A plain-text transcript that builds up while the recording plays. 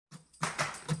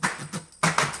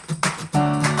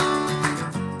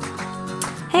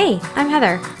Hey, I'm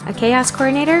Heather, a chaos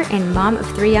coordinator and mom of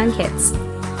 3 young kids.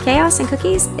 Chaos and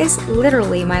cookies is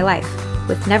literally my life,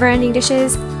 with never-ending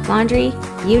dishes, laundry,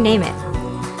 you name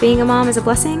it. Being a mom is a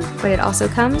blessing, but it also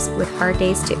comes with hard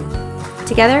days too.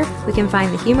 Together, we can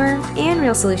find the humor and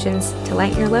real solutions to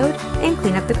lighten your load and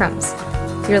clean up the crumbs.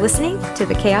 You're listening to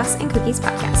the Chaos and Cookies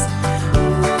podcast.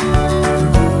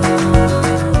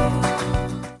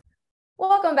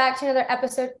 Welcome back to another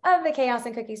episode of the Chaos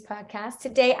and Cookies podcast.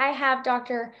 Today I have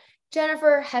Dr.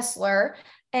 Jennifer Haessler,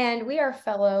 and we are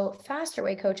fellow Faster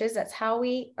Way coaches. That's how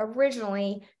we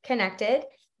originally connected.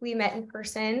 We met in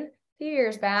person a few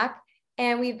years back,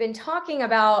 and we've been talking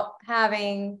about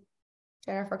having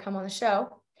Jennifer come on the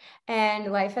show,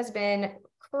 and life has been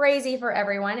crazy for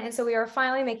everyone. And so we are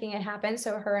finally making it happen.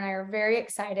 So her and I are very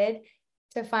excited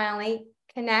to finally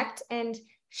connect and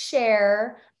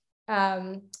share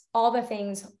all the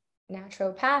things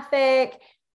naturopathic,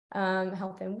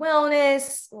 health and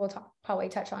wellness. We'll probably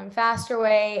touch on Faster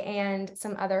Way and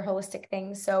some other holistic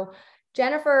things. So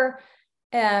Dr.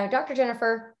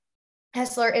 Jennifer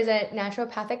Haessler is a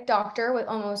naturopathic doctor with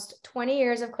almost 20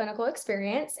 years of clinical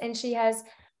experience, and she has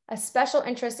a special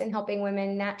interest in helping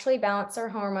women naturally balance their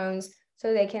hormones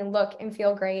so they can look and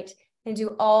feel great and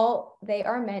do all they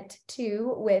are meant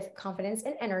to with confidence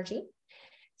and energy.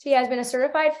 She has been a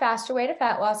certified Faster Way to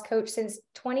Fat Loss coach since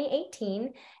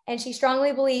 2018, and she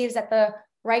strongly believes that the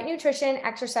right nutrition,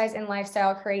 exercise, and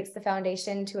lifestyle creates the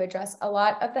foundation to address a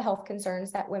lot of the health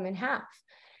concerns that women have.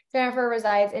 Jennifer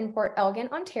resides in Port Elgin,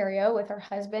 Ontario, with her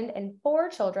husband and 4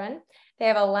 children. They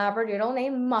have a Labradoodle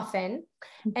named Muffin,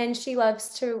 and she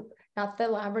loves to, not the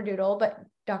Labradoodle, but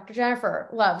Dr.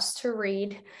 Jennifer loves to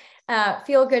read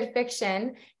feel-good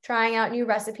fiction, trying out new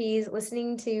recipes,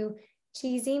 listening to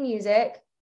cheesy music,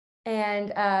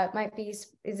 and might be,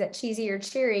 is it cheesy or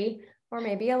cheery, or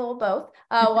maybe a little both,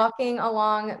 walking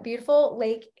along beautiful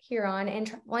Lake Huron and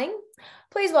traveling.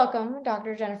 Please welcome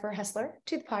Dr. Jennifer Haessler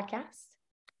to the podcast.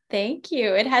 Thank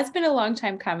you. It has been a long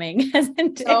time coming, hasn't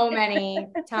it? So many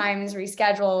times,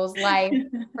 reschedules, life,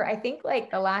 for I think like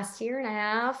the last year and a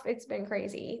half, it's been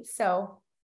crazy. So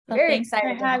very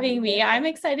excited for having me. I'm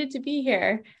excited to be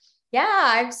here. Yeah,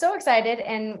 I'm so excited.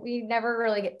 And we never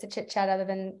really get to chit chat other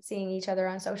than seeing each other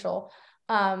on social.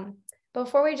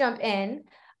 Before we jump in,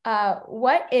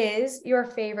 what is your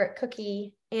favorite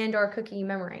cookie and or cookie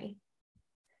memory?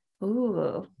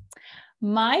 Ooh,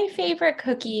 my favorite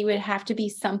cookie would have to be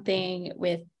something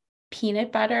with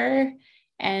peanut butter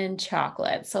and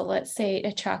chocolate. So let's say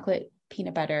a chocolate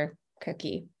peanut butter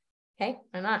cookie. Okay,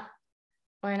 why not?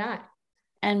 Why not?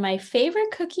 And my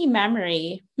favorite cookie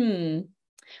memory,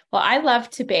 well, I love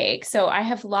to bake. So I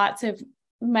have lots of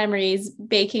memories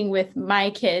baking with my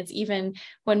kids, even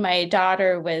when my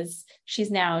daughter she's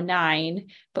now 9,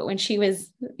 but when she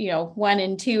was, 1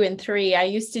 and 2 and 3, I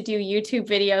used to do YouTube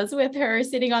videos with her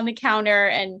sitting on the counter,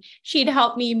 and she'd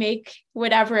help me make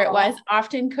whatever it was,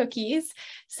 often cookies.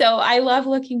 So I love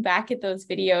looking back at those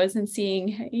videos and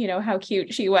seeing, how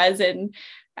cute she was. And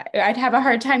I'd have a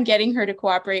hard time getting her to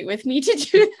cooperate with me to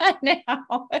do that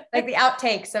now. Like the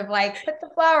outtakes of like, put the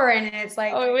flour in, and it's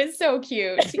like, oh, it was so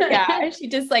cute. Yeah. She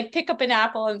just like pick up an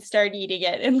apple and start eating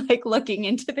it and like looking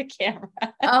into the camera.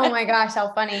 Oh my gosh,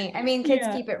 how funny. I mean, kids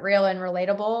keep it real and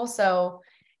relatable. So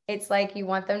it's like, you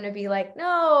want them to be like,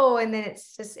 no. And then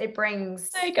it's just, it brings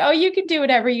like, oh, you can do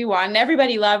whatever you want. And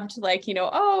everybody loved like,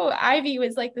 oh, Ivy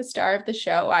was like the star of the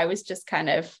show. I was just kind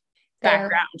of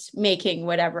background making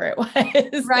whatever it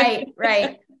was. Right.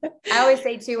 I always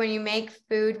say too, when you make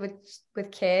food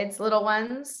with kids, little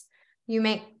ones, you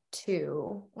make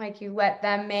 2, like you let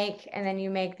them make, and then you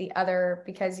make the other,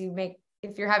 because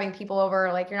if you're having people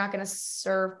over, like you're not going to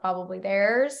serve probably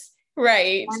theirs.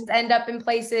 Right. Ones end up in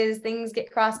places, things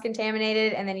get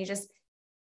cross-contaminated, and then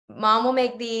mom will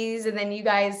make these, and then you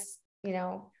guys,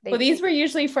 well, these were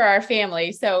usually for our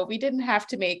family, so we didn't have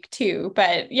to make 2,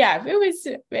 but yeah,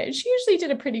 she usually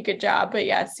did a pretty good job, but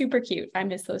yeah, super cute. I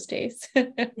miss those days. Yeah.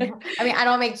 I mean, I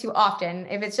don't make too often.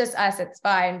 If it's just us, it's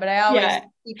fine, but I always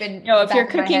keep in. If you're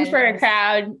cooking for a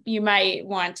crowd, you might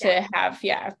want to have,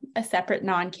 a separate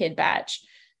non-kid batch.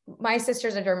 My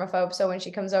sister's a germaphobe, so when she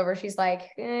comes over, she's like,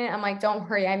 I'm like, don't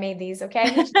worry, I made these,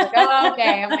 okay? She's like, oh,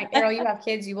 okay. I'm like, girl, you have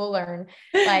kids, you will learn.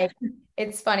 Like,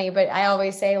 it's funny, but I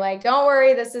always say like, don't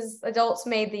worry, this is adults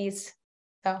made these.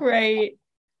 So, right.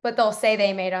 But they'll say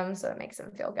they made them, so it makes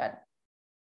them feel good.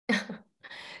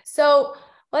 So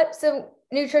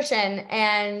nutrition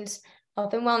and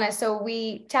health and wellness. So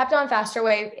we tapped on Faster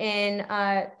Way in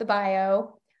the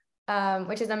bio,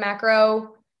 which is a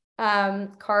macro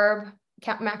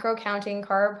counting,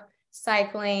 carb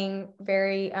cycling,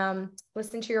 very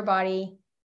listen to your body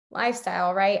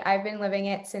lifestyle, right? I've been living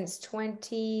it since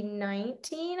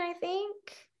 2019, I think.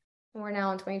 We're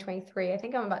now in 2023. I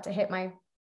think I'm about to hit my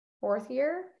 4th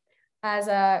year as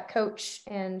a coach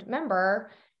and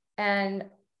member. And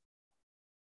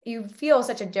you feel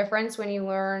such a difference when you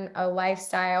learn a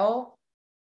lifestyle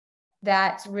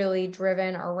that's really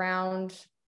driven around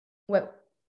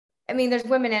there's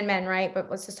women and men, right? But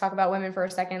let's just talk about women for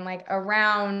a second, like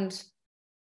around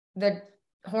the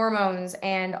hormones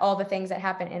and all the things that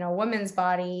happen in a woman's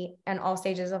body and all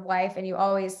stages of life. And you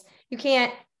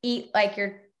can't eat like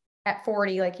you're at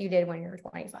 40, like you did when you were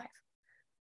 25,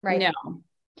 right? No,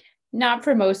 not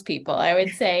for most people, I would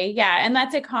say. Yeah. And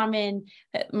that's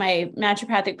my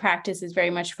naturopathic practice is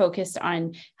very much focused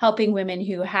on helping women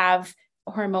who have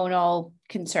hormonal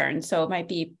concerns. So it might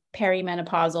be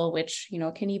perimenopausal, which,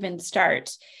 can even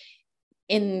start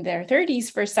in their 30s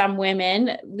for some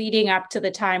women, leading up to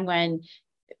the time when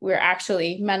we're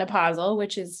actually menopausal,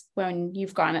 which is when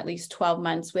you've gone at least 12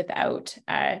 months without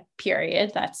a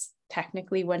period. That's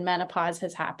technically when menopause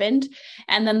has happened.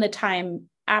 And then the time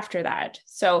after that.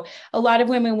 So a lot of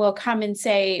women will come and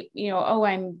say, oh,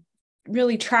 I'm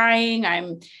really trying.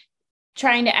 I'm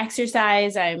trying to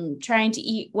exercise. I'm trying to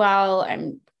eat well.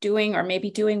 I'm doing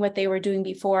what they were doing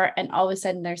before. And all of a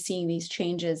sudden they're seeing these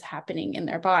changes happening in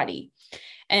their body.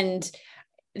 And,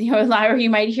 you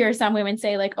might hear some women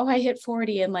say like, oh, I hit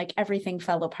 40 and like everything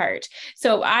fell apart.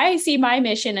 So I see my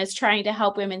mission as trying to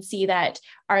help women see that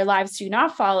our lives do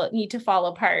not need to fall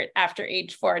apart after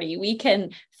age 40. We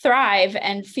can thrive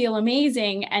and feel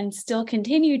amazing and still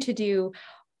continue to do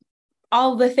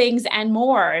all the things and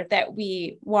more that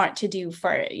we want to do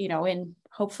for, and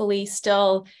hopefully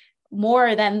still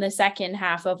more than the second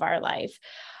half of our life.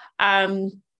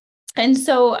 And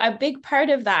so a big part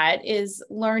of that is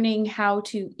learning how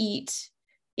to eat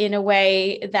in a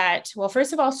way that, well,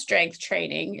 first of all, strength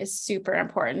training is super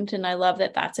important. And I love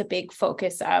that that's a big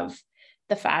focus of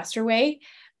the Faster Way.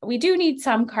 We do need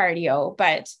some cardio,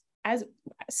 but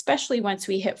especially once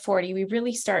we hit 40, we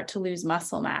really start to lose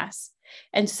muscle mass.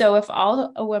 And so if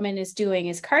all a woman is doing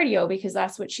is cardio, because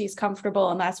that's what she's comfortable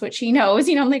and that's what she knows,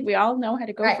 like we all know how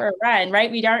to go for a run,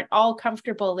 right? We aren't all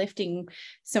comfortable lifting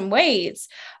some weights.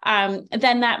 Then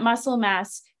that muscle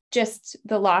mass, just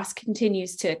the loss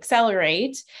continues to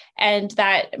accelerate, and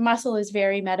that muscle is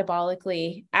very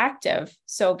metabolically active.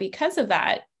 So because of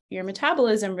that, your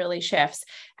metabolism really shifts.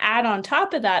 Add on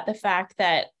top of that, the fact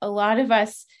that a lot of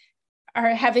us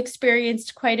have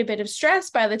experienced quite a bit of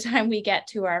stress by the time we get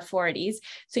to our 40s.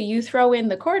 So you throw in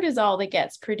the cortisol that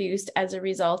gets produced as a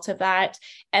result of that.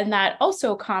 And that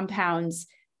also compounds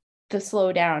the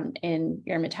slowdown in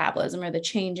your metabolism or the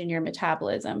change in your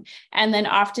metabolism. And then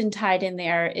often tied in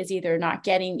there is either not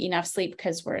getting enough sleep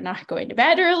because we're not going to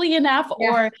bed early enough,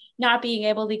 or not being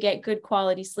able to get good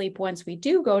quality sleep once we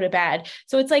do go to bed.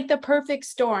 So it's like the perfect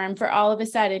storm for all of a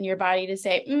sudden your body to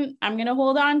say, I'm going to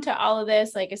hold on to all of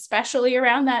this, like especially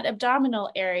around that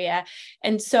abdominal area.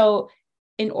 And so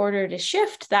in order to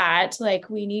shift that, like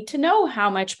we need to know how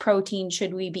much protein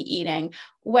should we be eating?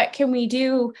 What can we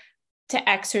do to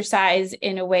exercise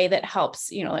in a way that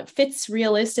helps, it fits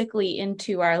realistically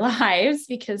into our lives,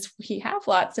 because we have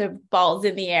lots of balls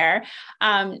in the air,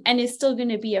 and is still going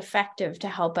to be effective to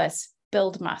help us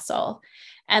build muscle.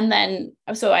 And then,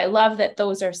 so I love that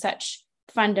those are such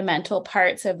fundamental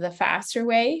parts of the Faster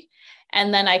Way.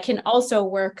 And then I can also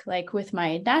work like with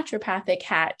my naturopathic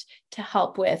hat to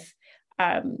help with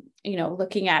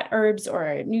looking at herbs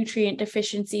or nutrient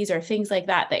deficiencies or things like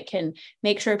that can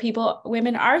make sure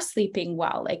women are sleeping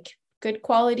well, like good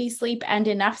quality sleep and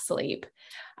enough sleep.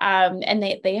 And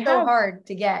they have so hard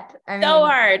to get.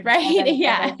 Hard, right?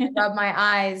 Yeah. I rub my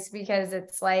eyes because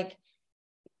it's like,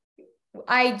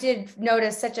 I did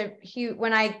notice such a huge,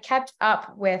 when I kept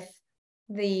up with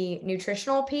the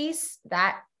nutritional piece,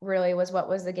 that really was what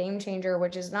was the game changer,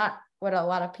 which is not what a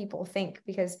lot of people think,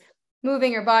 because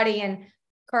moving your body and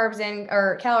carbs in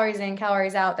or calories in,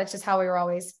 calories out, that's just how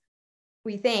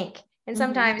we think. And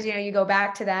sometimes, you go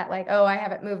back to that, like, oh, I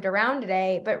haven't moved around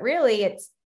today, but really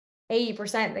it's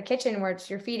 80% the kitchen where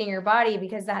you're feeding your body,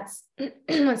 because that's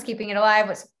what's keeping it alive,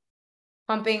 what's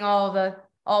pumping all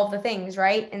the things.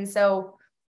 Right. And so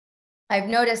I've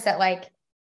noticed that like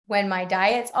when my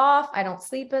diet's off, I don't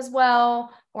sleep as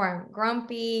well, or I'm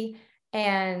grumpy.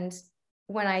 And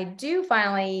when I do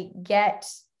finally get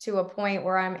to a point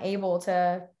where I'm able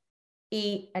to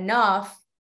eat enough,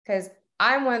 because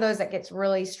I'm one of those that gets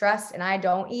really stressed and I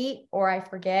don't eat or I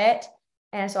forget.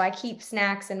 And so I keep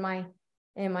snacks in my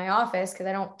office, because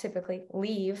I don't typically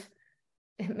leave,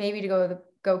 maybe to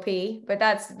go pee, but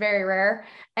that's very rare.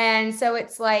 And so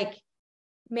it's like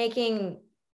making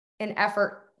an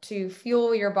effort to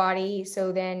fuel your body.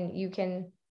 So then you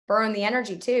can burn the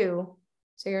energy too.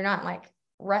 So you're not like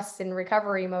rest and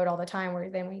recovery mode all the time where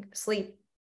then we sleep.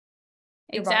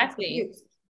 Exactly.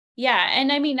 Yeah.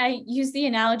 And I mean, I use the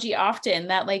analogy often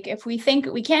that like, if we think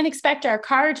we can't expect our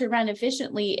car to run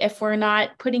efficiently if we're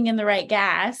not putting in the right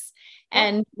gas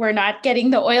and we're not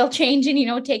getting the oil change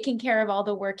and, taking care of all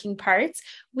the working parts,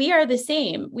 we are the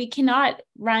same. We cannot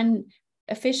run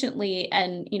efficiently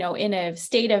and, in a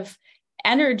state of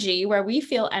energy where we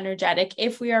feel energetic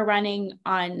if we are running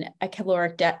on a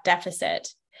caloric deficit.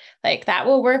 Like that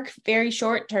will work very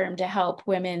short term to help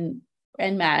women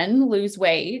and men lose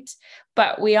weight.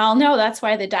 But we all know that's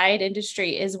why the diet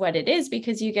industry is what it is,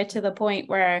 because you get to the point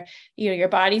where, your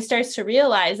body starts to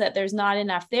realize that there's not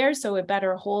enough there. So it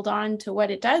better hold on to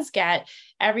what it does get.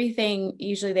 Everything,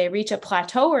 usually they reach a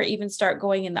plateau or even start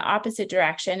going in the opposite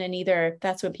direction. And either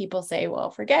that's when people say, well,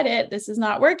 forget it, this is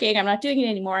not working, I'm not doing it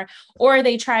anymore. Or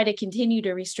they try to continue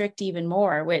to restrict even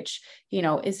more, which,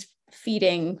 is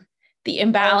feeding the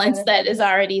imbalance that is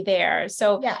already there.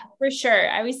 So for sure,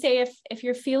 I would say if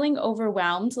you're feeling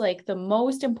overwhelmed, like the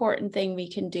most important thing we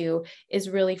can do is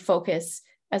really focus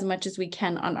as much as we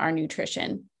can on our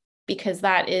nutrition, because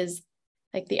that is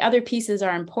like the other pieces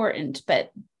are important,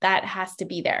 but that has to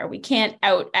be there. We can't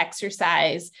out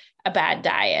exercise a bad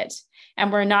diet,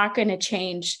 and we're not going to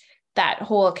change that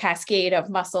whole cascade of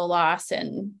muscle loss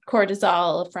and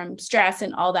cortisol from stress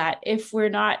and all that if we're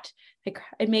not. Like,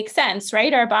 it makes sense,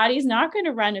 right? Our body's not going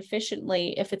to run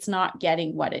efficiently if it's not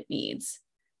getting what it needs.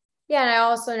 Yeah. And I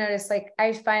also noticed, like,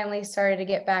 I finally started to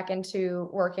get back into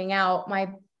working out. My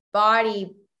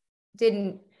body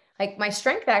my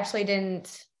strength actually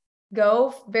didn't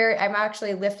go I'm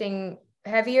actually lifting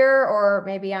heavier, or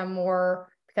maybe I'm more,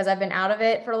 because I've been out of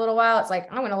it for a little while. It's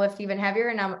like, I'm going to lift even heavier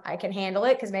and I can handle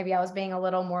it, because maybe I was being a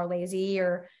little more lazy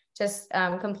or just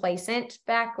complacent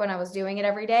back when I was doing it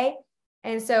every day.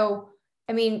 And so,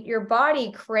 I mean, your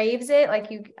body craves it.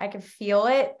 Like I can feel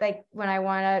it, like when I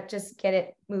want to just get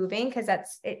it moving, because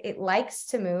it likes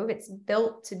to move. It's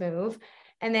built to move.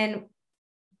 And then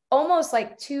almost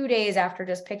like 2 days after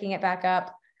just picking it back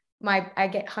up, I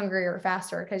get hungrier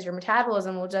faster, because your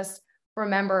metabolism will just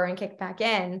remember and kick back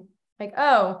in. Like,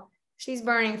 oh, she's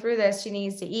burning through this, she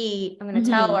needs to eat. I'm going to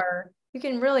tell her. You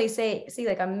can really see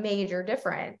like a major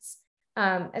difference,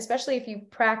 especially if you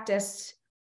practiced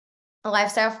a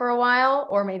lifestyle for a while,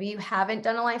 or maybe you haven't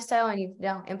done a lifestyle and you've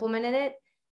now implemented it.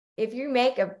 If you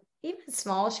make even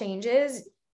small changes,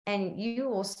 and you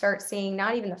will start seeing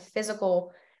not even the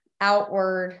physical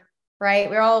outward,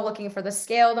 right? We're all looking for the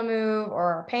scale to move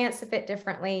or our pants to fit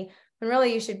differently, when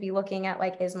really you should be looking at,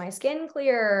 like, is my skin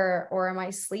clear, or am I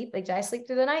did I sleep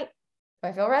through the night? Do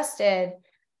I feel rested?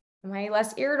 Am I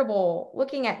less irritable?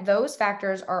 Looking at those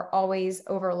factors are always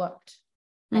overlooked.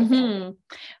 Oh,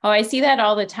 I see that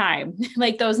all the time.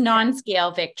 Like those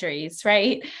non-scale victories,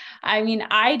 right? I mean,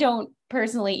 I don't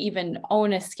personally even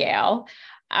own a scale.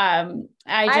 I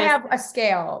have a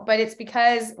scale, but it's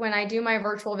because when I do my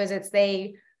virtual visits,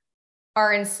 they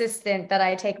are insistent that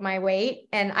I take my weight,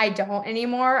 and I don't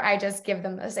anymore. I just give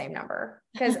them the same number,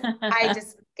 because I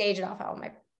just gauge it off how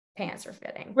my pants are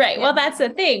fitting. Right. Well, that's the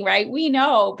thing, right? We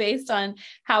know based on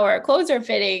how our clothes are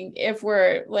fitting if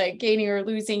we're like gaining or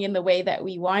losing in the way that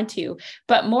we want to.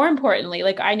 But more importantly,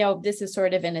 like, I know this is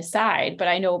sort of an aside, but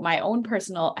I know my own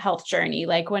personal health journey.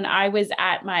 Like when I was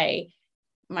at my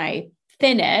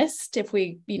thinnest, if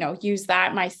we, use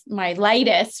that, my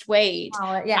lightest weight,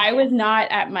 I was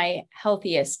not at my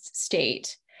healthiest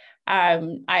state.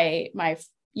 My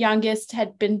youngest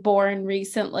had been born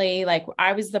recently. Like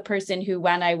I was the person who,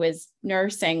 when I was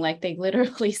nursing, like they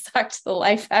literally sucked the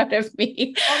life out of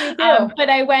me. But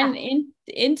I went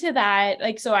into that,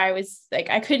 like, so I was like,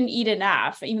 I couldn't eat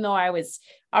enough, even though I was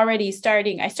already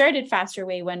I started Faster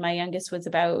Way when my youngest was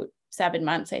about 7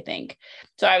 months, I think.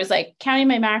 So I was like counting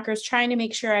my macros, trying to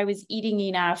make sure I was eating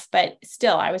enough, but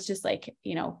still I was just like,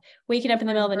 waking up in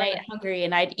the middle of the night hungry,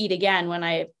 and I'd eat again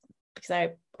because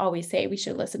I always say we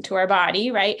should listen to our body,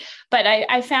 right? But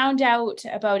I found out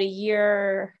about a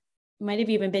year, might have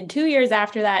even been 2 years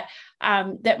after that,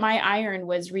 that my iron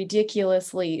was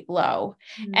ridiculously low.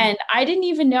 And I didn't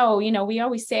even know, I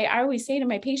always say to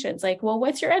my patients, like, well,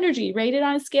 what's your energy rated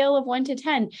on a scale of 1 to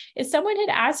 10? If someone had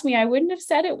asked me, I wouldn't have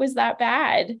said it was that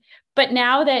bad. But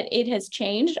now that it has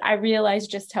changed, I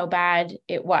realized just how bad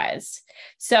it was.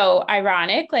 So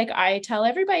ironic, like I tell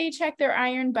everybody check their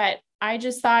iron, but I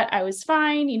just thought I was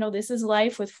fine. This is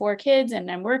life with 4 kids and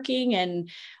I'm working, and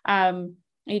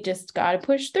you just got to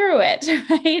push through it.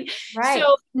 Right.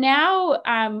 So now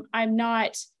I'm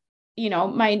not,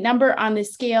 my number on the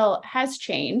scale has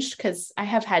changed because I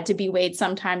have had to be weighed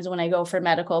sometimes when I go for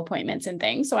medical appointments and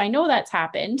things. So I know that's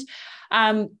happened.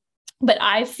 But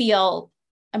I feel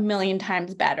a million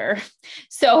times better.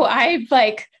 So I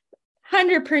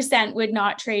 100% would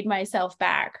not trade myself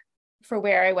back for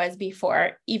where I was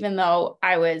before, even though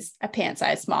I was a pant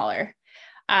size smaller.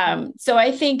 So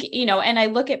I think, and I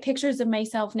look at pictures of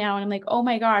myself now and I'm like, oh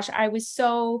my gosh, I was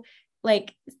so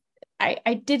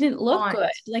I didn't look good.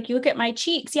 Like you look at my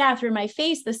cheeks, through my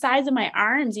face, the size of my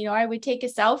arms, I would take a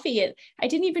selfie and I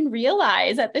didn't even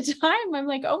realize at the time. I'm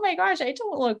like, oh my gosh, I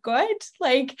don't look good.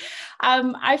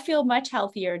 I feel much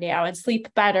healthier now and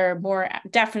sleep better, more,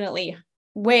 definitely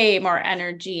way more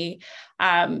energy.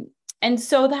 And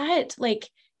so that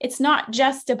it's not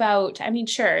just about,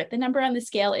 sure, the number on the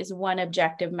scale is one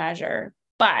objective measure,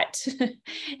 but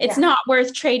it's not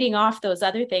worth trading off those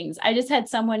other things. I just had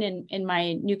someone in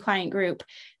my new client group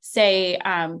say,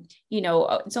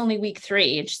 it's only week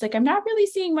 3. And she's like, I'm not really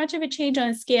seeing much of a change on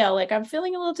the scale. I'm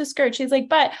feeling a little discouraged. She's like,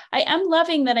 but I am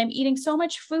loving that I'm eating so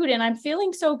much food and I'm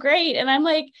feeling so great. And I'm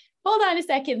like, hold on a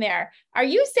second there. Are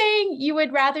you saying you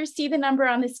would rather see the number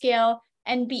on the scale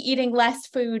and be eating less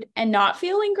food and not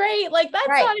feeling great? That's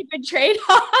not a good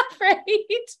trade-off, right?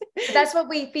 But that's what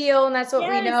we feel and that's what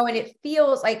we know. And it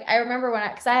feels like, I remember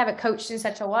because I haven't coached in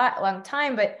such a long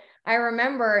time, but I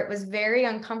remember it was very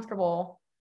uncomfortable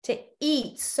to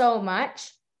eat so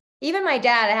much. Even my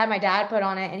dad, I had my dad put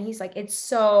on it and he's like, it's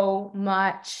so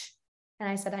much. And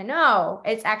I said, I know,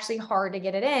 it's actually hard to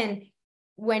get it in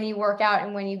when you work out,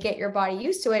 and when you get your body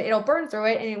used to it, it'll burn through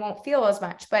it and it won't feel as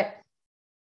much, but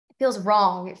feels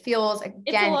wrong. It feels against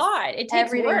it's a lot. It takes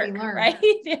everything work, we learned. Right?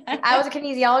 I was a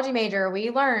kinesiology major. We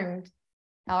learned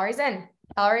calories in,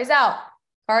 calories out,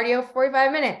 cardio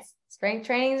 45 minutes, strength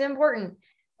training is important,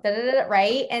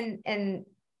 right? And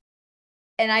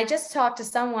I just talked to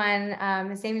someone,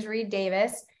 his name is Reed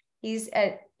Davis. He's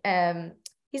not a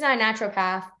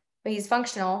naturopath, but he's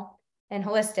functional and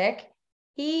holistic.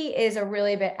 He is a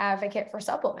really big advocate for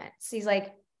supplements. He's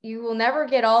like, you will never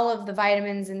get all of the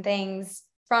vitamins and things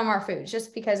from our foods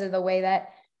just because of the way that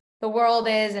the world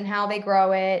is and how they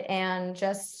grow it, and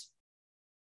just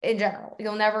in general,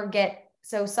 you'll never get,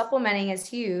 so supplementing is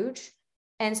huge.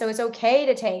 And so it's okay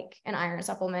to take an iron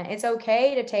supplement. It's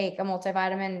okay to take a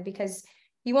multivitamin because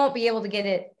you won't be able to get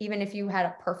it even if you had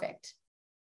a perfect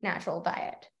natural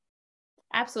diet.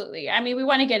 Absolutely. We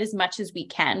want to get as much as we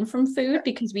can from food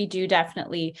because we do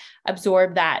definitely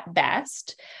absorb that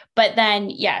best. But then,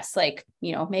 yes,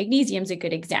 magnesium is a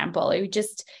good example. It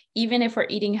just, even if we're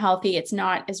eating healthy, it's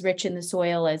not as rich in the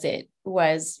soil as it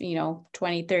was,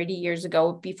 20, 30 years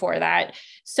ago before that.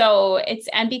 So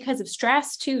and because of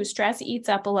stress too, stress eats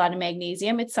up a lot of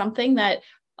magnesium. It's something that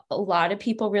a lot of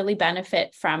people really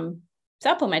benefit from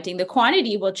supplementing. The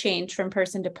quantity will change from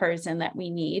person to person that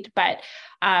we need, but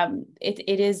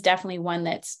it is definitely one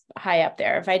that's high up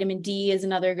there. Vitamin D is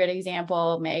another good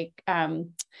example.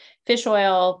 Fish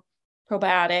oil,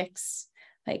 probiotics.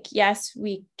 Yes,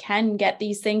 we can get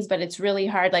these things, but it's really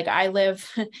hard. I live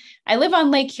on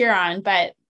Lake Huron,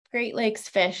 but Great Lakes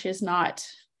fish is not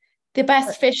the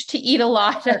best fish to eat a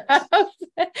lot of.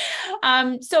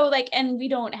 And we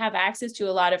don't have access to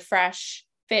a lot of fresh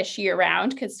fish year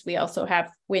round because we also have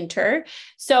winter.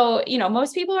 So,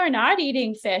 most people are not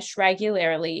eating fish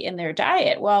regularly in their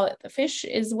diet. Well, the fish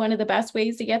is one of the best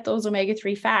ways to get those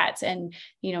omega-3 fats, and,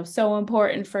 so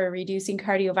important for reducing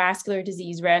cardiovascular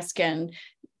disease risk and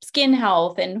skin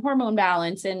health and hormone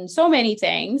balance and so many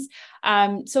things.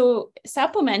 So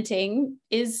supplementing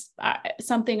is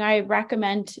something I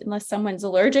recommend unless someone's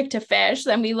allergic to fish,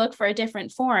 then we look for a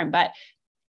different form, but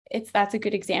that's a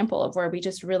good example of where we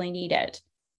just really need it.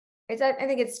 I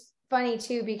think it's funny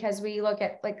too, because we look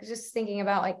at just thinking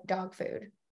about dog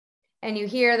food, and you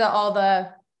hear all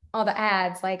the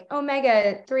ads like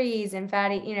omega-3s and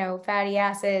fatty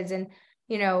acids and,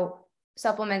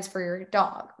 supplements for your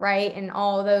dog, right? And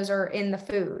all of those are in the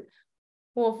food.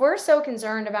 Well, if we're so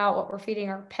concerned about what we're feeding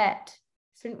our pet,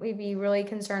 shouldn't we be really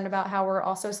concerned about how we're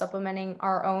also supplementing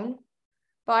our own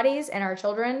bodies and our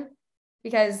children?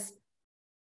 Because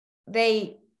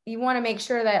you want to make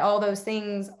sure that all those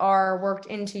things are worked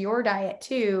into your diet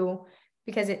too,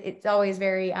 because it's always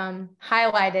very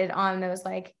highlighted on those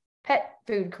pet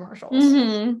food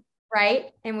commercials,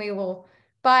 right? And we will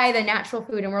buy the natural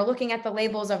food, and we're looking at the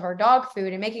labels of our dog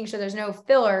food and making sure there's no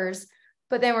fillers,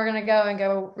 but then we're going to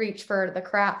go reach for the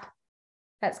crap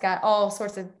that's got all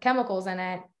sorts of chemicals in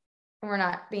it, and we're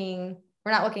not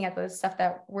looking at the stuff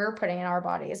that we're putting in our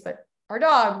bodies. But our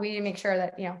dog, we need to make sure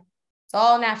that it's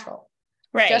all natural.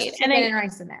 Right. Just chicken and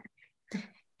rice in there.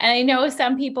 And I know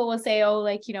some people will say, oh,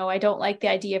 like, I don't like the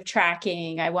idea of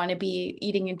tracking. I want to be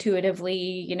eating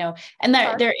intuitively, and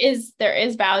there is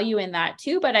value in that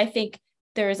too. But I think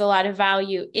there is a lot of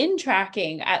value in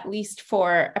tracking, at least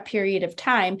for a period of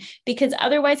time, because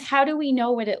otherwise, how do we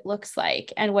know what it looks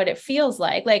like and what it feels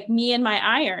like? Like me and my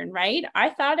iron, right? I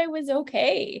thought I was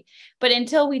okay, but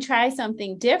until we try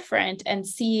something different and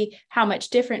see how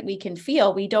much different we can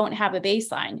feel, we don't have a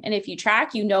baseline. And if you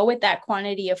track, what that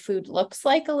quantity of food looks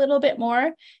like a little bit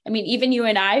more. I mean, even you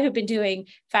and I who've been doing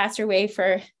Faster Way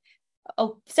for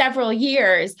several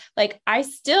years, like I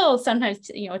still sometimes,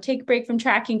 take a break from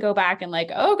tracking, go back and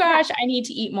like, oh gosh, I need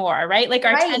to eat more, right? Like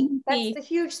our tendency. That's the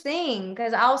huge thing.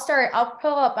 Cause I'll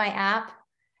pull up my app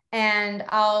and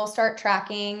I'll start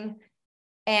tracking,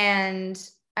 and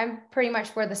I'm pretty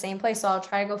much we're the same place. So I'll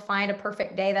try to go find a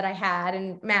perfect day that I had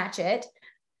and match it.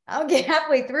 I'll get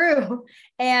halfway through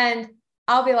and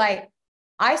I'll be like,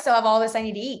 I still have all this I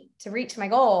need to eat to reach my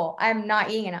goal. I'm not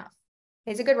eating enough.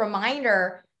 It's a good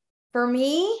reminder for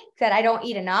me that I don't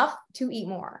eat enough to eat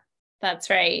more. That's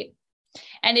right.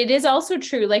 And it is also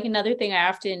true. Like another thing I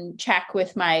often check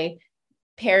with my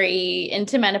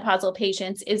into menopausal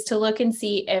patients is to look and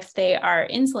see if they are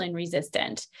insulin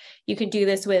resistant. You can do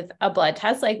this with a blood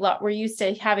test. Like we're used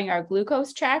to having our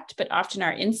glucose checked, but often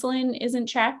our insulin isn't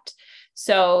checked.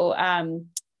 So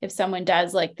if someone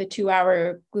does like the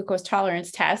 2-hour glucose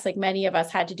tolerance test, like many of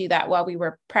us had to do that while we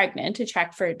were pregnant to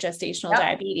check for gestational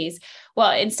diabetes.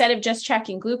 Well, instead of just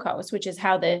checking glucose, which is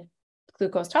how the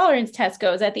glucose tolerance test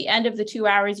goes, at the end of the 2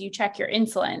 hours, you check your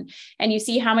insulin and you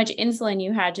see how much insulin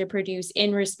you had to produce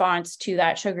in response to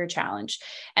that sugar challenge.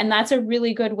 And that's a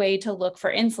really good way to look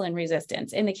for insulin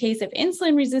resistance. In the case of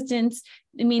insulin resistance,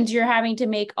 it means you're having to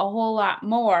make a whole lot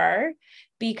more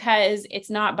because it's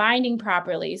not binding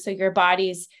properly. So your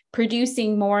body's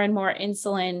producing more and more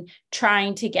insulin,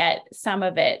 trying to get some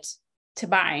of it to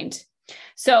bind.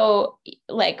 So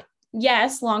like,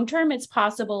 yes, long-term, it's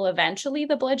possible eventually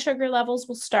the blood sugar levels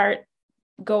will start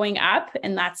going up,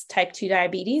 and that's type 2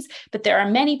 diabetes. But there are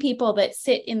many people that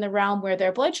sit in the realm where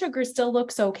their blood sugar still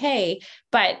looks okay.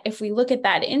 But if we look at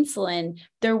that insulin,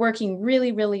 they're working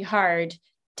really, really hard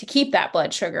to keep that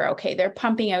blood sugar okay. They're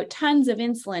pumping out tons of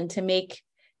insulin to make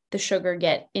the sugar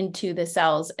get into the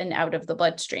cells and out of the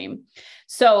bloodstream.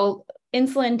 So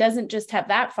insulin doesn't just have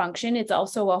that function. It's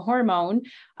also a hormone.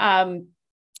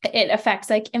 It affects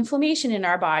like inflammation in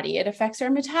our body. It affects our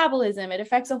metabolism. It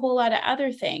affects a whole lot of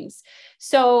other things.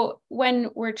 So when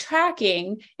we're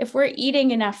tracking, if we're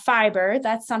eating enough fiber,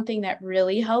 that's something that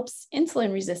really helps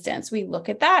insulin resistance. We look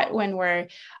at that when we're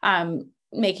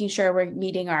making sure we're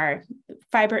meeting our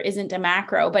fiber isn't a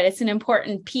macro, but it's an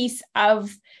important piece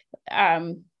of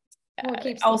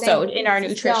also in our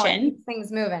nutrition.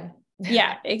 Things moving.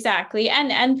 Yeah, exactly.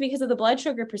 And because of the blood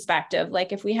sugar perspective,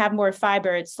 like if we have more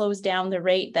fiber, it slows down the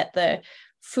rate that the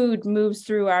food moves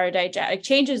through our it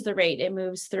changes the rate it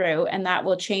moves through, and that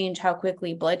will change how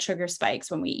quickly blood sugar spikes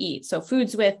when we eat. So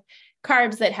foods with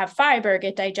carbs that have fiber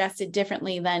get digested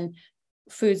differently than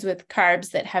foods with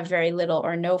carbs that have very little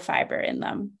or no fiber in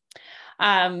them.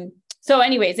 So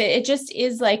anyways, it just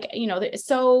is like,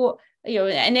 so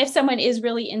and if someone is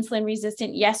really insulin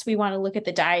resistant, yes, we want to look at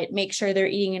the diet, make sure they're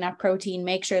eating enough protein,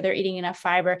 make sure they're eating enough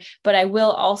fiber. But I will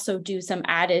also do some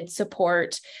added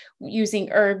support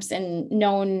using herbs and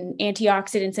known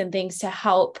antioxidants and things to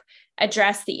help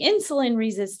address the insulin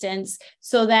resistance.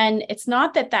 So then it's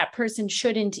not that that person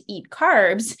shouldn't eat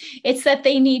carbs, it's that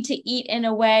they need to eat in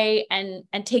a way and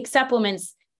take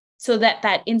supplements so that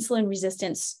that insulin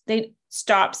resistance,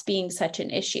 stops being such an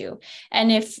issue.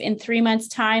 And if in 3 months'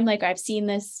 time, like I've seen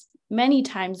this many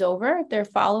times over, they're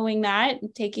following that,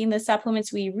 taking the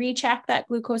supplements, we recheck that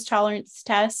glucose tolerance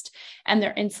test, and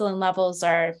their insulin levels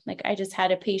are like, I just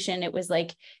had a patient, it was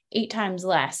like 8 times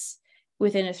less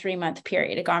within a 3-month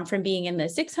period. It gone from being in the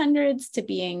 600s to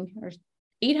being, or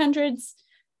 800s.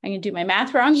 I'm going to do my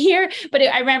math wrong here, but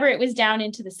I remember it was down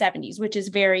into the 70s, which is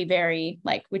very, very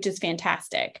which is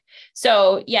fantastic.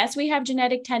 So yes, we have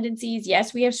genetic tendencies.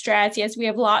 Yes, we have stress. Yes, we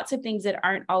have lots of things that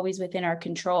aren't always within our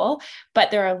control,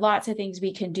 but there are lots of things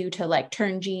we can do to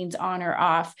turn genes on or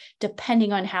off,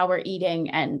 depending on how we're eating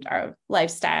and our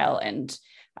lifestyle and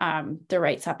the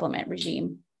right supplement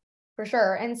regime. For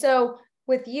sure. And so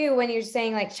with you, when you're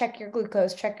saying check your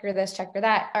glucose, check your this, check your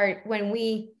that, or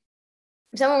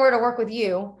if someone were to work with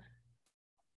you,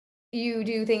 you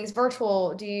do things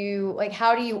virtual. Do you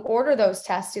how do you order those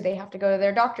tests? Do they have to go to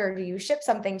their doctor? Do you ship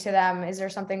something to them? Is there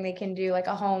something they can do, like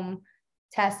a home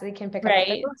test they can pick up at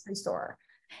the grocery store?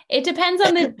 It depends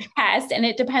on the test and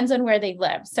it depends on where they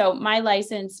live. So my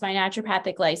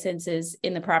naturopathic license is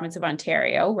in the province of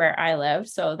Ontario, where I live.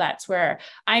 So that's where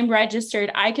I'm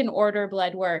registered. I can order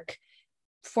blood work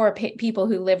for people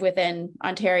who live within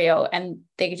Ontario, and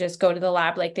they could just go to the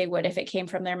lab like they would if it came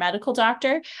from their medical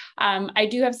doctor. I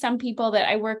do have some people that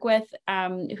I work with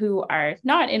who are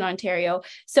not in Ontario.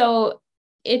 So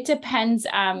it depends.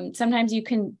 Sometimes you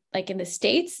can, like in the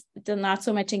States, not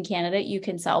so much in Canada, you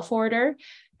can self-order.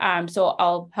 So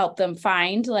I'll help them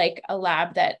find like a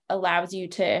lab that allows you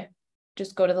to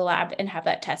just go to the lab and have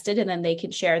that tested, and then they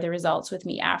can share the results with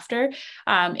me after.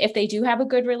 If they do have a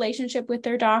good relationship with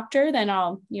their doctor, then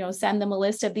I'll, send them a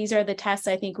list of these are the tests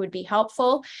I think would be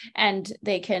helpful, and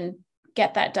they can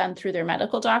get that done through their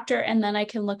medical doctor. And then I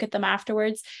can look at them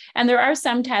afterwards. And there are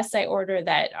some tests I order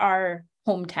that are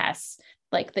home tests,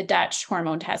 like the Dutch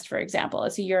hormone test, for example.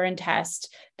 It's a urine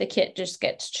test. The kit just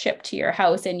gets shipped to your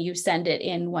house and you send it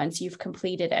in once you've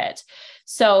completed it.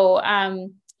 So,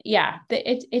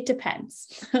 it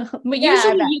depends. But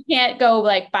usually you can't go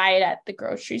like buy it at the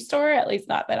grocery store, at least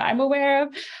not that I'm aware of.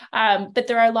 But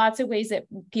there are lots of ways that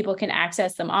people can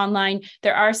access them online.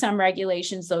 There are some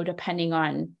regulations though, depending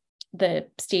on the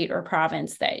state or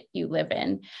province that you live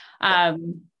in.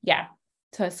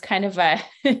 So it's kind of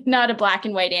not a black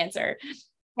and white answer.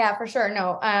 Yeah, for sure.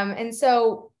 No. And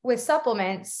so with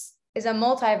supplements, is a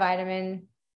multivitamin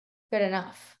good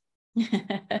enough?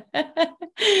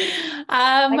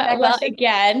 Well,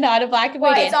 again, not a black and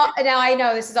white answer. Now I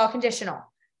know this is all conditional.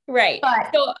 Right.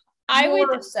 But so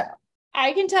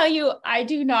I can tell you, I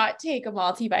do not take a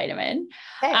multivitamin.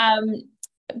 Okay.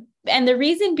 And the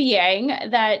reason being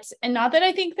that, and not that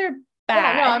I think they're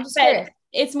bad, no, I'm just curious.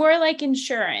 It's more like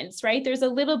insurance, right? There's a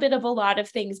little bit of a lot of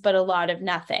things, but a lot of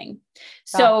nothing.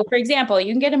 So for example,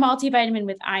 you can get a multivitamin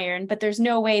with iron, but there's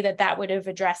no way that would have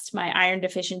addressed my iron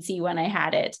deficiency when I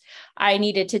had it. I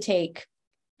needed to take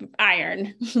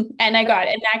iron and in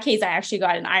that case, I actually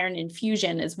got an iron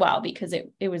infusion as well, because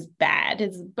it was bad.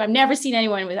 I've never seen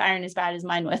anyone with iron as bad as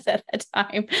mine was at the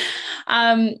time.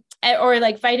 Or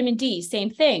like vitamin D,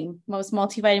 same thing. Most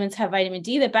multivitamins have vitamin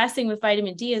D. The best thing with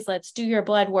vitamin D is let's do your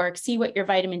blood work, see what your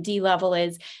vitamin D level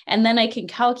is, and then I can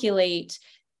calculate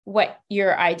what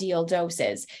your ideal dose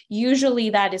is.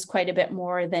 Usually that is quite a bit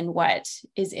more than what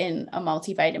is in a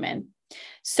multivitamin.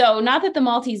 So not that the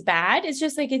multi is bad, it's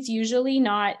just like it's usually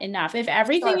not enough. If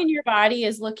everything in your body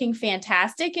is looking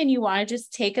fantastic and you want to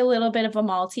just take a little bit of a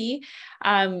multi,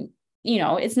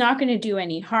 it's not going to do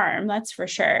any harm, that's for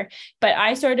sure. But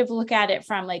I sort of look at it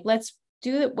from like, let's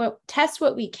test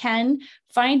what we can,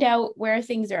 find out where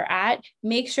things are at,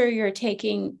 make sure you're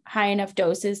taking high enough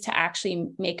doses to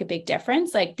actually make a big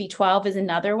difference. Like B12 is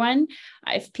another one.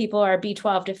 If people are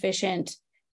B12 deficient,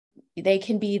 they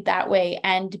can be that way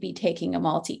and be taking a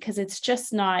multi, because it's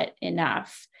just not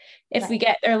enough. If we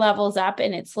get their levels up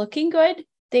and it's looking good,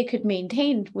 they could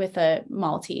maintain with a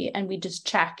multi, and we just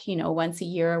check, once a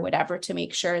year or whatever to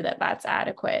make sure that that's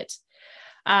adequate.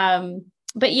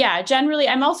 But yeah, generally,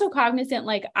 I'm also cognizant,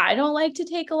 like I don't like to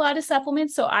take a lot of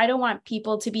supplements. So I don't want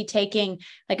people to be taking,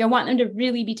 I want them to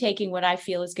really be taking what I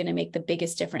feel is going to make the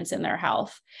biggest difference in their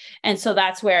health. And so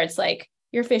that's where it's like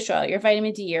your fish oil, your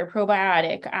vitamin D, your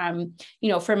probiotic.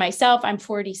 For myself, I'm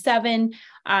 47.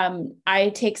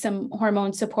 I take some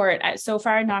hormone support. So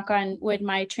far, knock on wood,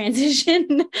 my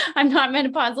transition, I'm not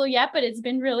menopausal yet, but it's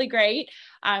been really great.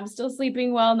 I'm still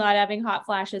sleeping well, not having hot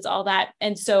flashes, all that.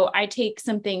 And so I take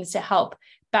some things to help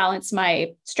balance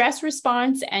my stress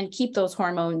response and keep those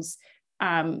hormones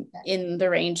in the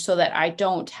range so that I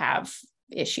don't have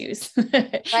issues.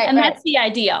 That's the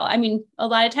ideal. I mean, a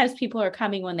lot of times people are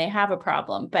coming when they have a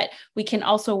problem, but we can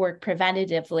also work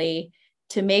preventatively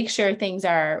to make sure things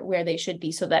are where they should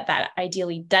be so that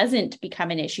ideally doesn't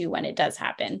become an issue when it does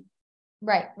happen.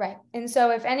 Right. And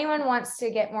so if anyone wants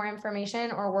to get more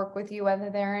information or work with you, whether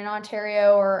they're in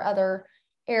Ontario or other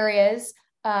areas,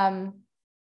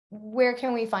 where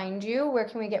can we find you? Where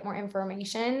can we get more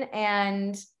information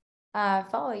and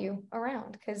follow you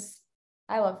around? Because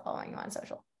I love following you on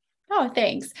social. Oh,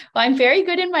 thanks. Well, I'm very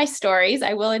good in my stories.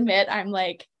 I will admit I'm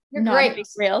like not a big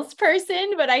Reels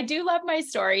person, but I do love my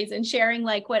stories and sharing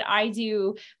like what I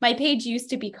do. My page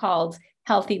used to be called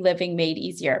Healthy Living Made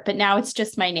Easier, but now it's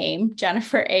just my name,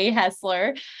 Jennifer A.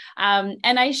 Haessler. And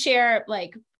I share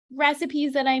like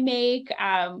recipes that I make,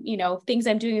 things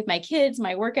I'm doing with my kids,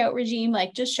 my workout regime,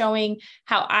 like just showing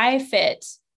how I fit.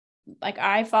 Like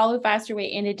I follow Faster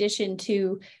Weight in addition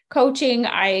to coaching.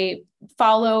 I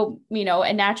follow, a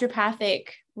naturopathic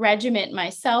regiment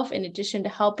myself, in addition to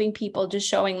helping people, just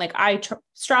showing like I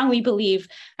strongly believe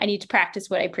I need to practice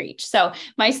what I preach. So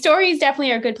my stories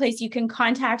definitely are a good place. You can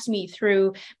contact me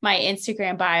through my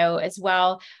Instagram bio as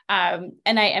well. And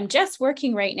I am just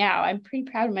working right now. I'm pretty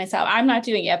proud of myself. I'm not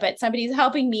doing it, but somebody's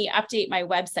helping me update my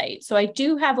website. So I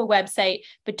do have a website,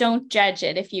 but don't judge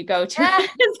it if you go to it.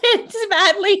 It's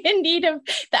badly in need of,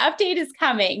 the update is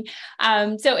coming.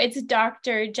 So it's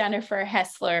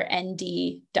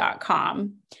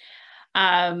drjenniferhaesslernd.com.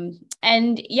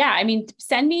 And yeah, I mean,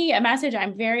 send me a message. I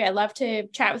love to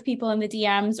chat with people in the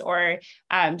DMs, or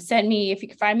send me, if you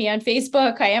can find me on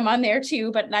Facebook, I am on there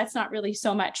too, but that's not really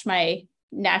so much my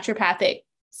naturopathic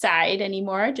side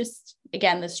anymore. Just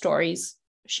again, the stories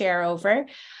share over.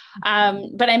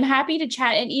 But I'm happy to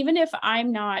chat. And even if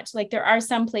I'm not, like, there are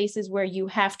some places where you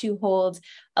have to hold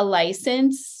a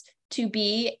license to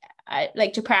be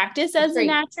like to practice as a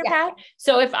naturopath. Yeah.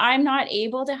 So if I'm not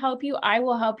able to help you, I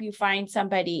will help you find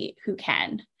somebody who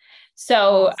can.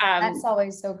 So that's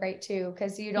always so great too,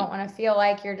 because you don't want to feel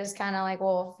like you're just kind of like,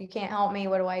 well, if you can't help me,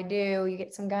 what do I do? You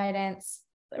get some guidance.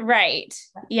 Right.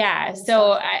 Yeah.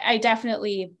 So I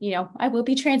definitely, I will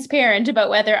be transparent about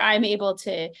whether I'm able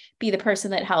to be the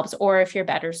person that helps, or if you're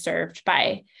better served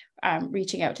by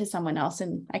reaching out to someone else,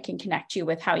 and I can connect you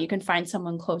with how you can find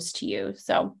someone close to you.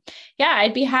 So yeah,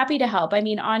 I'd be happy to help. I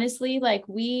mean, honestly, like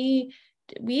we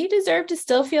deserve to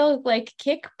still feel like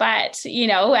kick butt,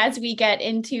 as we get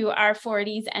into our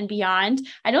 40s and beyond.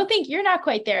 I don't think you're not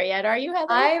quite there yet. Are you,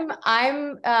 Heather?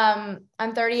 I'm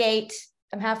 38.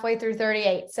 I'm halfway through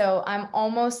 38. So I'm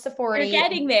almost to 40. You're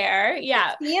getting there.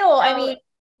 Yeah. I mean,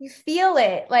 you feel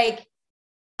it. Like,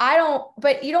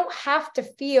 but you don't have to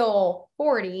feel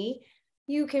 40.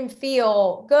 You can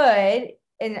feel good.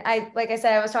 And like I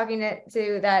said, I was talking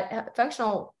to that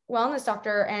functional wellness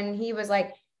doctor, and he was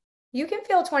like, you can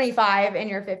feel 25 in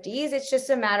your 50s. It's just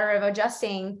a matter of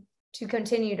adjusting to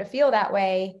continue to feel that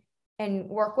way and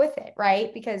work with it,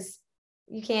 right? Because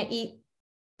you can't eat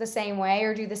the same way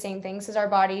or do the same things as our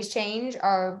bodies change,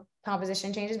 our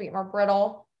composition changes, we get more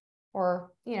brittle,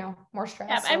 or more stress.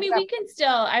 Yeah, I mean, we can still,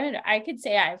 I could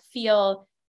say I feel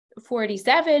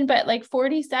 47, but like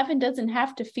 47 doesn't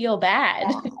have to feel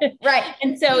bad. Yeah. Right.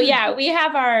 And so, yeah, we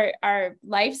have our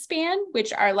lifespan,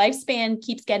 which our lifespan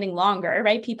keeps getting longer,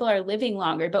 right? People are living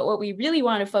longer, but what we really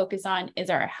want to focus on is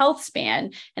our health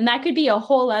span. And that could be a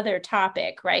whole other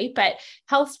topic, right? But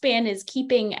health span is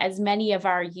keeping as many of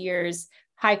our years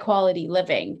high quality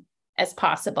living as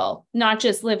possible, not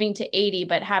just living to 80,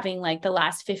 but having like the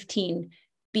last 15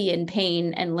 be in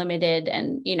pain and limited.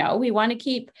 And, we want to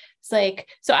keep, it's like,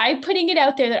 so I'm putting it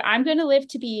out there that I'm going to live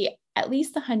to be at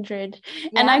least 100,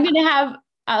 and I'm going to have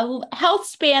a health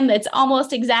span that's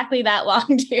almost exactly that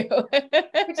long too.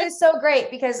 Which is so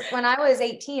great, because when I was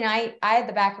 18, I had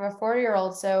the back of a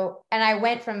 40-year-old. So, and I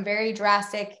went from very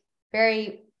drastic,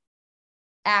 very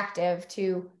active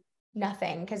to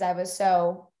nothing, because I was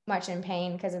so much in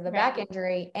pain because of the back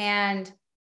injury, and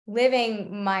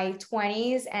living my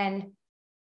 20s. And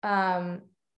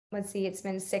let's see, it's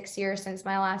been 6 years since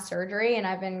my last surgery, and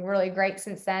I've been really great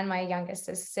since then. My youngest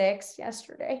is 6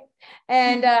 yesterday.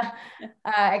 And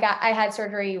I had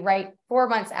surgery right 4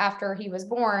 months after he was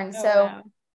born. Oh, so wow.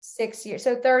 6 years,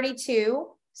 so 32.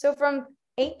 So from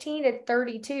 18 to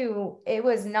 32, it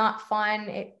was not fun.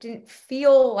 It didn't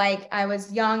feel like I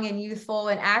was young and youthful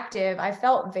and active. I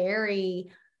felt very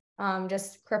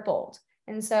just crippled.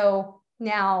 And so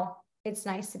now it's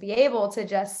nice to be able to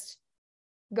just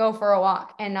go for a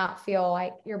walk and not feel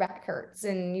like your back hurts,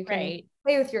 and you can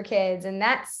play with your kids. And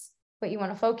that's what you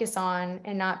want to focus on,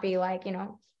 and not be like,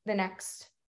 the next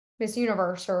Miss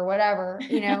Universe or whatever,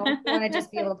 you want to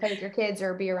just be able to play with your kids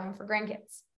or be around for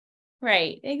grandkids.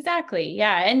 Right. Exactly.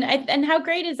 Yeah. And how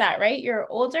great is that, right?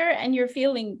 You're older and you're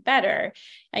feeling better.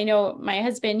 I know my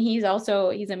husband, he's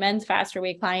a men's faster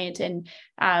weight client, and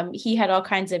he had all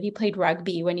kinds of, he played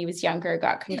rugby when he was younger,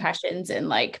 got concussions and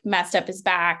like messed up his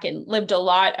back, and lived a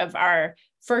lot of our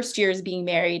first years being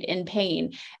married in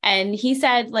pain. And he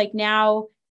said, like, now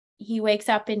he wakes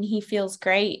up and he feels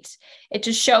great. It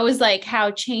just shows like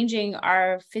how changing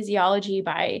our physiology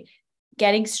by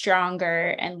getting stronger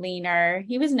and leaner.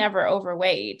 He was never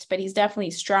overweight, but he's definitely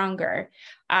stronger.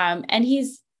 And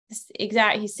he's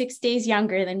 6 days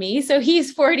younger than me. So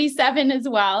he's 47 as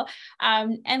well.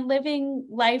 And living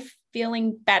life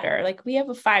feeling better. Like, we have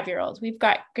a 5-year-old. We've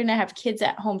going to have kids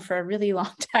at home for a really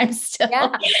long time still.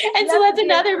 Yeah. And so that's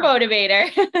another motivator.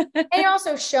 And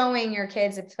also showing your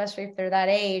kids, especially if they're that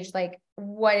age, like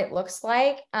what it looks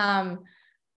like.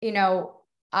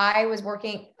 I was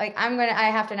working, like, I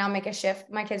have to now make a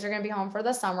shift. My kids are going to be home for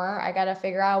the summer. I got to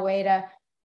figure out a way to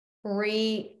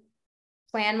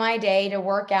plan my day to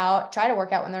try to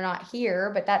work out when they're not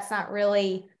here, but that's not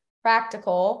really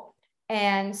practical.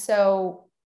 And so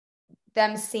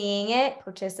them seeing it,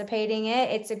 participating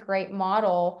it's a great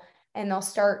model, and they'll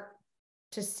start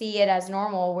to see it as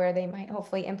normal, where they might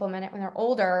hopefully implement it when they're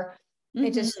older.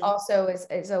 It just also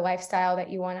is a lifestyle that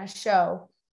you want to show,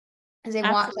 because they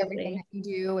watch everything that you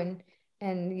do,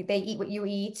 and they eat what you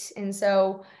eat. And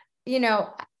so,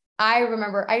 I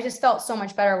remember I just felt so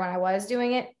much better when I was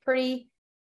doing it pretty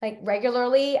like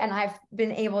regularly. And I've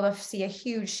been able to see a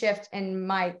huge shift in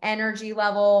my energy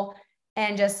level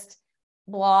and just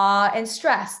blah and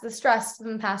stress. The stress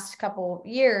in the past couple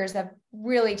years have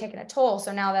really taken a toll.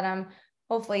 So now that I'm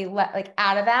hopefully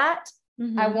out of that,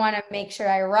 I want to make sure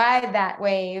I ride that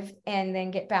wave and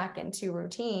then get back into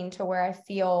routine to where I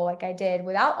feel like I did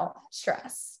without all that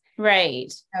stress.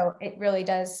 Right. So it really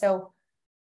does. So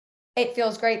it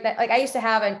feels great that I used to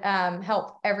have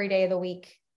help every day of the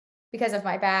week because of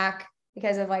my back,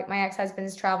 because of my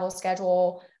ex-husband's travel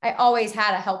schedule. I always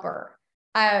had a helper,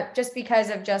 just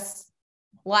because of just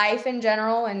life in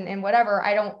general and whatever.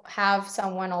 I don't have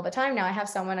someone all the time now. I have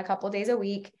someone a couple of days a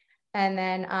week, and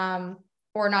then,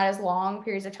 or not as long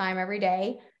periods of time every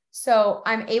day. So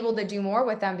I'm able to do more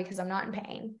with them because I'm not in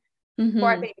pain.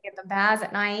 Or I could give them baths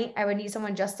at night. I would need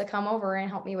someone just to come over and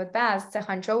help me with baths, to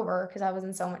hunch over because I was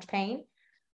in so much pain.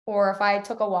 Or if I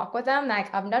took a walk with them,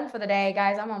 I'm done for the day,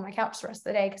 guys. I'm on my couch the rest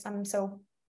of the day because I'm in so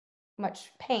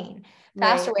much pain.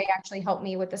 Fasterway actually helped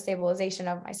me with the stabilization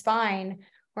of my spine,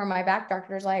 where my back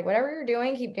doctor's like, whatever you're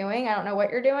doing, keep doing. I don't know what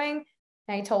you're doing.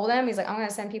 And I told him, he's like, I'm going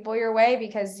to send people your way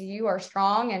because you are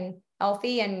strong and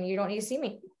healthy and you don't need to see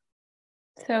me.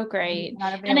 So great.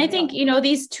 And I think,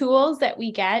 these tools that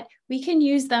we get, we can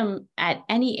use them at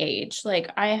any age.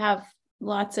 I have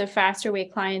lots of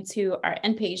Fasterway clients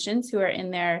and patients who are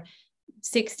in their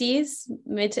 60s,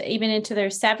 mid to even into their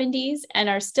 70s, and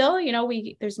are still,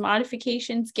 there's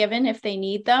modifications given if they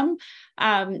need them.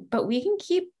 But we can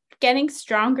keep getting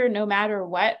stronger no matter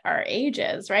what our age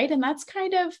is, right? And that's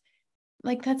kind of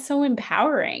that's so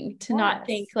empowering to not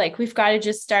think we've got to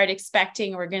just start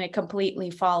expecting we're going to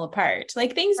completely fall apart.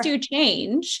 Things do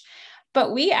change,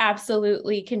 but we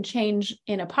absolutely can change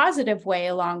in a positive way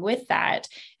along with that,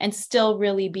 and still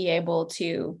really be able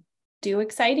to do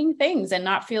exciting things and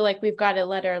not feel like we've got to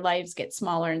let our lives get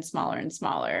smaller and smaller and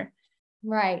smaller.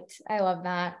 Right. I love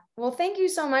that. Well, thank you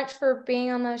so much for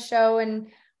being on the show and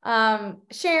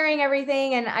sharing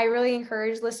everything. And I really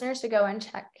encourage listeners to go and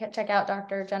check out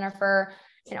Dr. Jennifer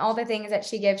and all the things that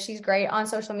she gives. She's great on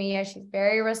social media. She's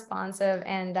very responsive.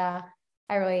 And I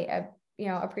really,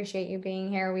 appreciate you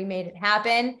being here. We made it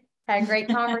happen, had great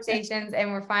conversations,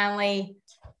 and we finally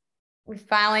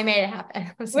made it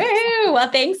happen. Woo! Well,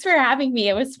 thanks for having me.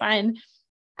 It was fun.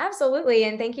 Absolutely.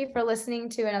 And thank you for listening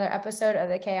to another episode of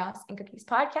the Chaos and Cookies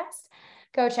podcast.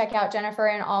 Go check out Jennifer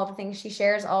and all the things she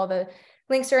shares. All the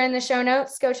links are in the show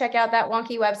notes. Go check out that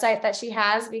wonky website that she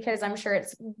has, because I'm sure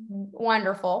it's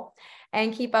wonderful,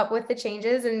 and keep up with the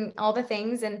changes and all the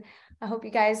things. And I hope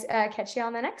you guys catch you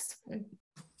on the next one.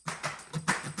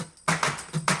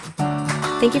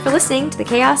 Thank you for listening to the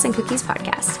Chaos and Cookies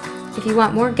podcast. If you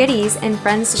want more goodies and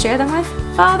friends to share them with,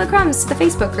 follow the crumbs to the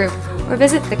Facebook group, or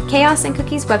visit the Chaos and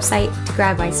Cookies website to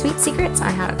grab my sweet secrets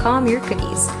on how to calm your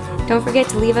cookies. Don't forget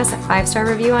to leave us a 5-star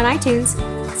review on iTunes.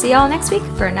 See y'all next week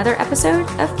for another episode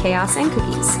of Chaos and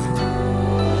Cookies.